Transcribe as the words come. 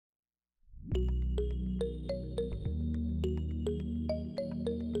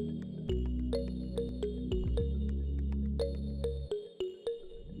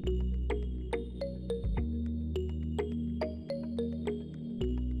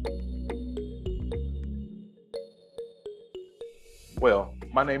Well,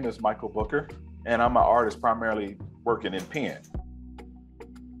 my name is Michael Booker, and I'm an artist primarily working in pen.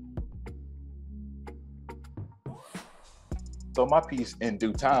 So my piece, In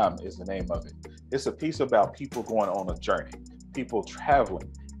Due Time, is the name of it. It's a piece about people going on a journey, people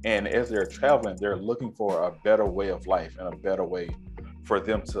traveling. And as they're traveling, they're looking for a better way of life and a better way for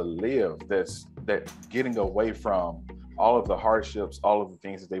them to live that getting away from all of the hardships, all of the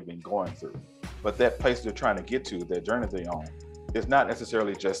things that they've been going through. But that place they're trying to get to, that journey they're on, is not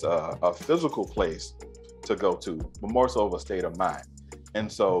necessarily just a physical place to go to, but more so of a state of mind. And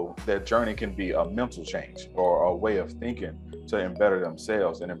so that journey can be a mental change or a way of thinking to better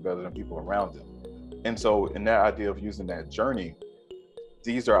themselves and better the people around them. And so in that idea of using that journey,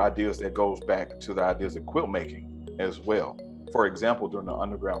 these are ideas that goes back to the ideas of quilt making as well. For example, during the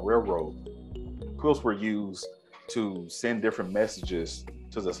Underground Railroad, quilts were used to send different messages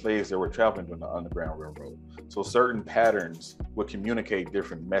to the slaves that were traveling during the Underground Railroad. So certain patterns would communicate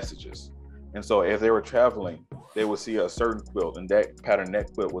different messages. And so as they were traveling, they would see a certain quilt, and that pattern,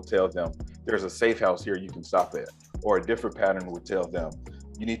 that quilt would tell them, there's a safe house here you can stop at. Or a different pattern would tell them,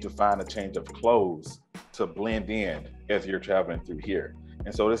 you need to find a change of clothes to blend in as you're traveling through here.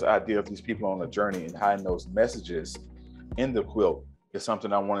 And so this idea of these people on a journey and hiding those messages in the quilt is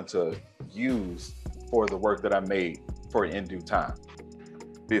something I wanted to use for the work that I made for In Due Time.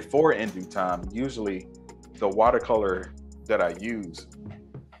 Before In Due Time, usually the watercolor that I use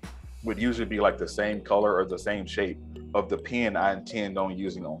would usually be like the same color or the same shape of the pen I intend on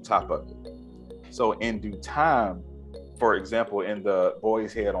using on top of it. So In Due Time, for example, in the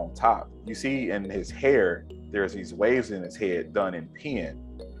boy's head on top, you see in his hair, there's these waves in his head done in pen,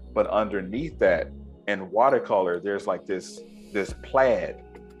 but underneath that in watercolor, there's like this plaid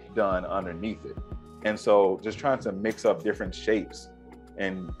done underneath it. And so just trying to mix up different shapes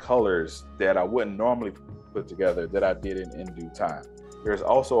and colors that I wouldn't normally put together that I did in Due Time. There's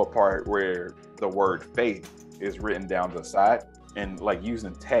also a part where the word faith is written down the side and like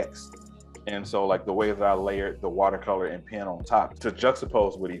using text. And so like the way that I layered the watercolor and pen on top to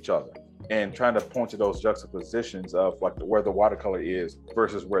juxtapose with each other and trying to point to those juxtapositions of like where the watercolor is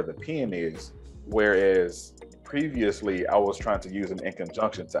versus where the pen is. Whereas previously I was trying to use them in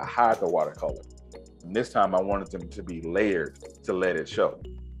conjunction to hide the watercolor. And this time I wanted them to be layered to let it show.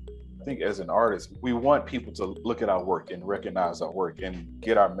 I think as an artist, we want people to look at our work and recognize our work and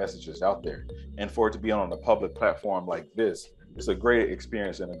get our messages out there. And for it to be on a public platform like this, it's a great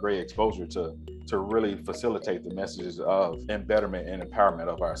experience and a great exposure to really facilitate the messages of embetterment and empowerment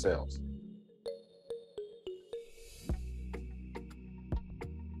of ourselves.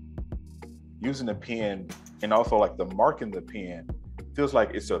 Using the pen and also like the mark in the pen feels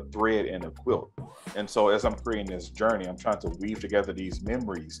like it's a thread in a quilt. And so as I'm creating this journey, I'm trying to weave together these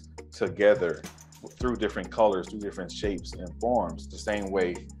memories together through different colors, through different shapes and forms, the same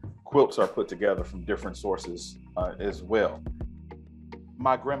way quilts are put together from different sources as well.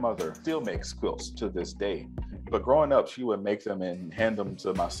 My grandmother still makes quilts to this day, but growing up, she would make them and hand them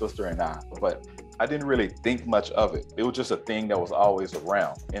to my sister and I. But I didn't really think much of it. It was just a thing that was always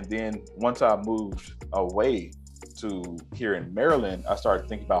around. And then once I moved away to here in Maryland, I started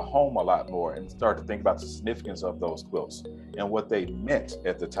thinking about home a lot more and started to think about the significance of those quilts and what they meant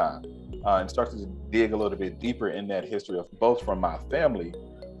at the time. And started to dig a little bit deeper in that history of both from my family,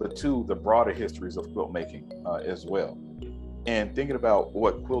 but to the broader histories of quilt making as well. And thinking about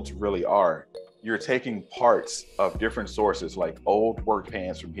what quilts really are, you're taking parts of different sources like old work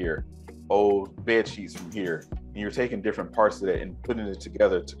pans from here, old bed sheets from here, and you're taking different parts of that and putting it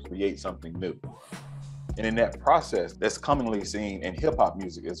together to create something new. And in that process, that's commonly seen in hip hop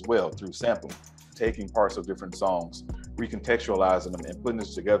music as well through sampling, taking parts of different songs, recontextualizing them and putting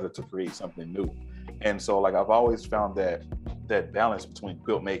this together to create something new. And so like I've always found that balance between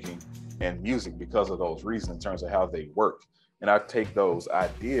quilt making and music because of those reasons in terms of how they work. And I take those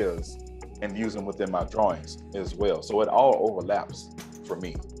ideas and use them within my drawings as well. So it all overlaps for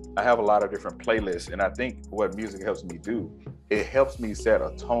me. I have a lot of different playlists, and I think what music helps me do, it helps me set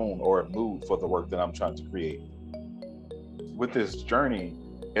a tone or a mood for the work that I'm trying to create. With this journey,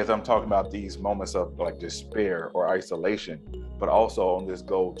 as I'm talking about these moments of like despair or isolation, but also on this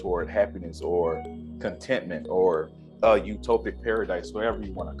goal toward happiness or contentment or a utopic paradise, whatever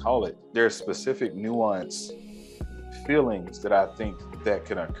you want to call it, there's specific nuance feelings that I think that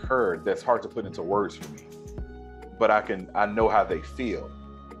can occur that's hard to put into words for me, but I know how they feel.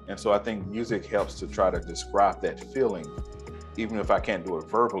 And so I think music helps to try to describe that feeling. Even if I can't do it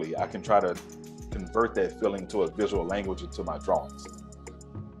verbally, I can try to convert that feeling to a visual language into my drawings.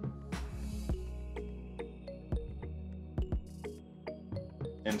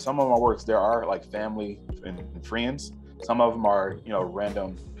 In some of my works, there are like family and friends Some of them are,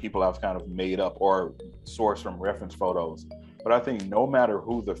 random people I've kind of made up or sourced from reference photos. But I think no matter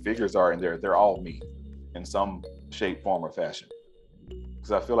who the figures are in there, they're all me in some shape, form, or fashion.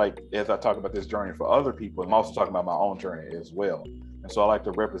 Because I feel like as I talk about this journey for other people, I'm also talking about my own journey as well. And so I like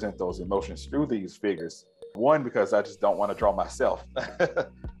to represent those emotions through these figures. One, because I just don't want to draw myself.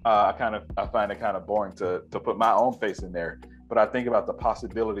 I find it kind of boring to put my own face in there. But I think about the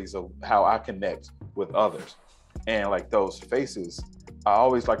possibilities of how I connect with others. And like those faces, I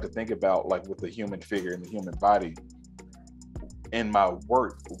always like to think about, like with the human figure and the human body, in my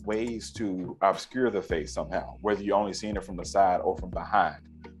work, ways to obscure the face somehow, whether you're only seeing it from the side or from behind.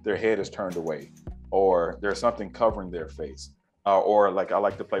 Their head is turned away, or there's something covering their face. Or like I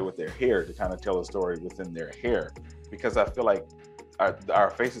like to play with their hair to kind of tell a story within their hair, because I feel like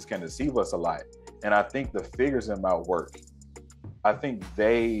our faces can deceive us a lot. And I think the figures in my work, I think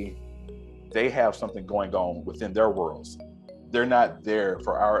they have something going on within their worlds. They're not there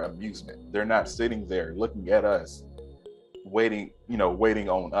for our amusement. They're not sitting there looking at us, waiting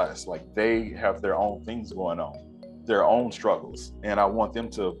on us. Like, they have their own things going on, their own struggles. And I want them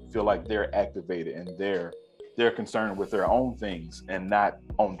to feel like they're activated and they're concerned with their own things and not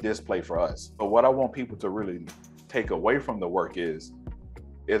on display for us. But what I want people to really take away from the work is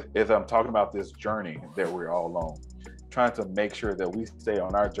I'm talking about this journey that we're all on, trying to make sure that we stay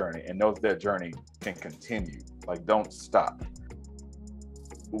on our journey and know that journey can continue. Like, don't stop.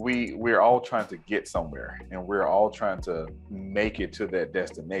 We're all trying to get somewhere, and we're all trying to make it to that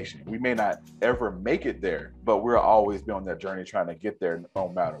destination. We may not ever make it there, but we'll always be on that journey trying to get there no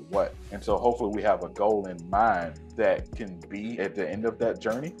matter what. And so hopefully we have a goal in mind that can be at the end of that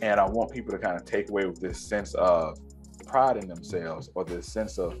journey. And I want people to kind of take away with this sense of pride in themselves, or this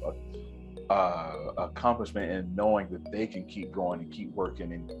sense of accomplishment, and knowing that they can keep going and keep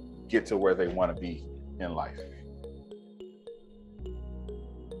working and get to where they want to be in life.